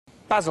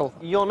Basil,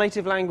 your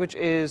native language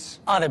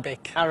is?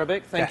 Arabic.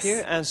 Arabic, thank you.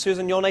 And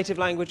Susan, your native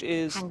language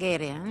is?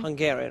 Hungarian.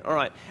 Hungarian, all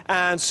right.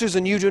 And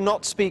Susan, you do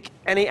not speak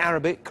any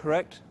Arabic,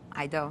 correct?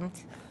 I don't.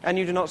 And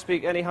you do not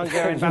speak any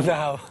Hungarian? Basil?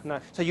 No. No.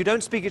 So you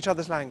don't speak each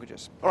other's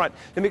languages. All right,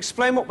 let me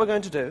explain what we're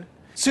going to do.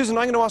 Susan,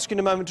 I'm going to ask you in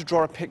a moment to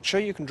draw a picture.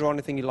 You can draw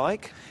anything you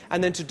like.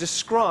 And then to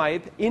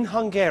describe, in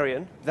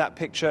Hungarian, that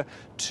picture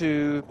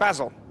to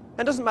Basil.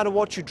 It doesn't matter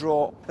what you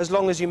draw, as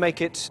long as you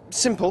make it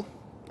simple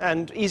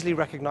and easily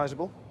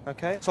recognizable,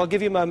 okay? So I'll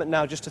give you a moment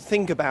now just to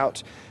think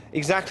about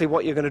exactly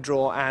what you're going to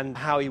draw and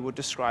how you would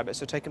describe it.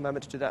 So take a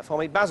moment to do that for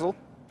me. Basil,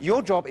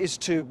 your job is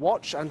to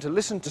watch and to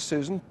listen to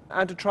Susan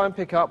and to try and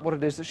pick up what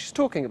it is that she's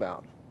talking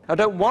about. Now,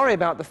 don't worry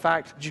about the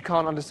fact that you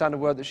can't understand a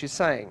word that she's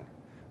saying,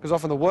 because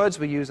often the words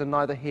we use are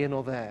neither here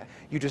nor there.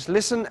 You just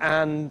listen,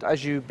 and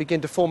as you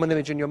begin to form an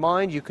image in your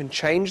mind, you can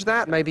change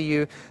that. Maybe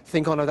you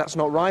think, oh, no, that's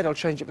not right, I'll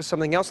change it for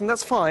something else, and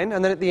that's fine.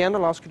 And then at the end,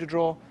 I'll ask you to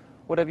draw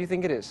whatever you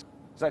think it is.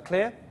 Is that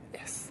clear?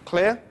 Yes.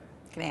 Clear?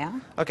 Clear.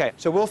 OK,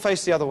 so we'll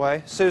face the other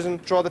way. Susan,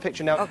 draw the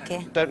picture now.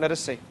 OK. Don't let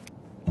us see.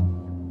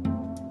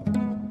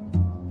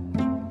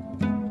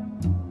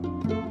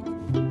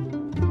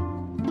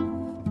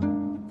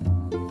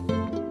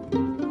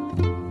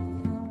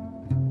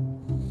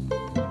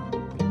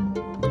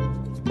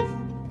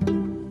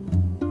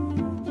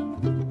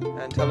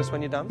 Tell us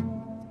when you're done.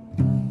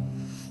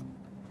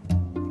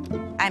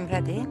 I'm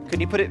ready.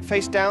 Could you put it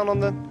face down on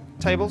the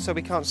table so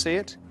we can't see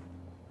it?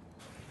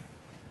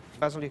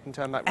 Basil, you can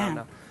turn back round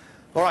now.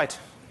 All right.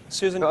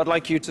 Susan, I'd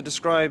like you to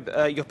describe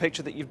your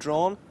picture that you've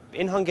drawn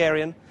in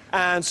Hungarian.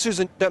 And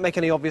Susan, don't make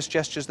any obvious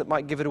gestures that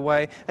might give it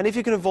away. And if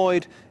you can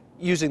avoid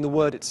using the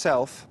word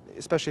itself,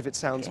 especially if it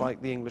sounds like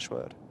the English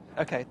word.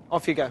 OK,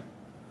 off you go.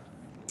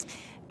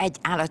 Egy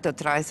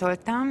állatot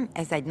rajzoltam,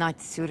 ez egy nagy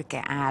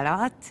szürke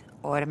állat,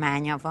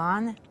 ormánya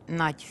van,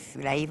 nagy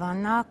fülei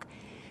vannak,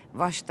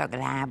 vastag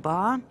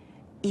lába,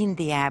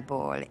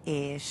 Indiából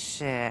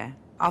és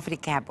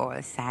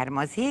Afrikából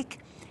származik,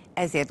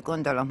 ezért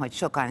gondolom, hogy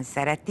sokan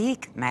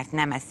szeretik, mert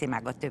nem eszi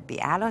meg a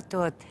többi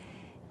állatot.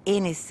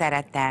 Én is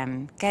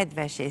szeretem,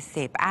 kedves és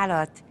szép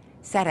állat,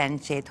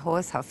 szerencsét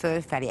hoz, ha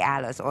fölfelé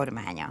áll az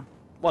ormánya.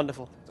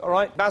 Wonderful. All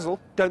right, Basil,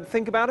 don't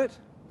think about it,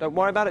 don't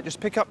worry about it, just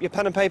pick up your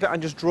pen and paper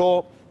and just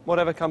draw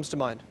whatever comes to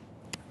mind.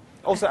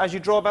 Also, as you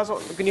draw, Basil,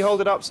 can you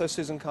hold it up so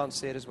Susan can't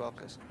see it as well,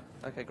 please?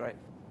 OK, great.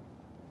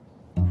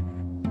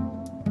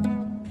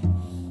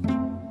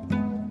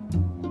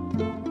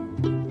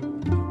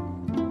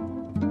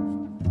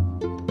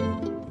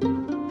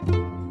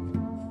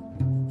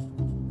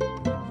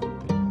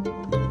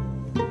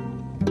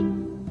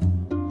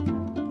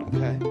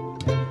 OK.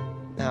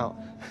 Now,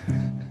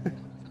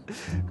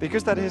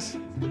 because that is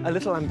a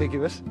little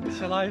ambiguous...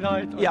 Shall I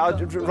write? Yeah,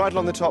 I'll write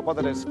along the top what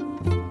that is.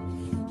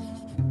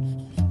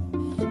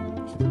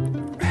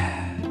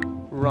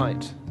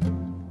 Right.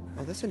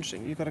 Oh, that's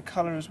interesting. You've got a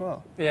colour as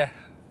well. Yeah.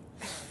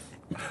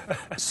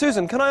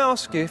 Susan, can I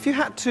ask you, if you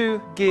had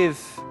to give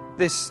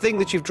this thing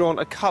that you've drawn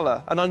a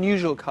colour, an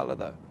unusual colour,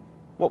 though,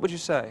 what would you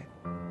say?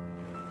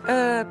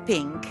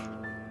 Pink.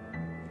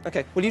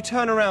 OK, will you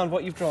turn around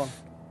what you've drawn?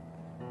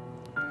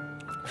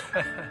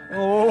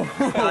 Oh.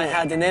 I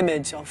had an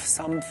image of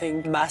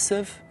something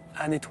massive,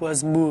 and it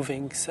was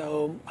moving,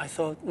 so I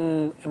thought,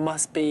 it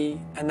must be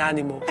an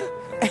animal.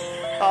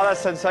 Oh,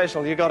 that's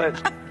sensational. You got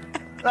it.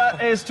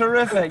 That is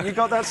terrific. You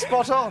got that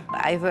spot on.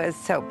 I was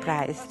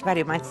surprised,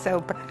 very much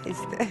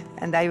surprised,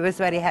 and I was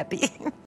very happy.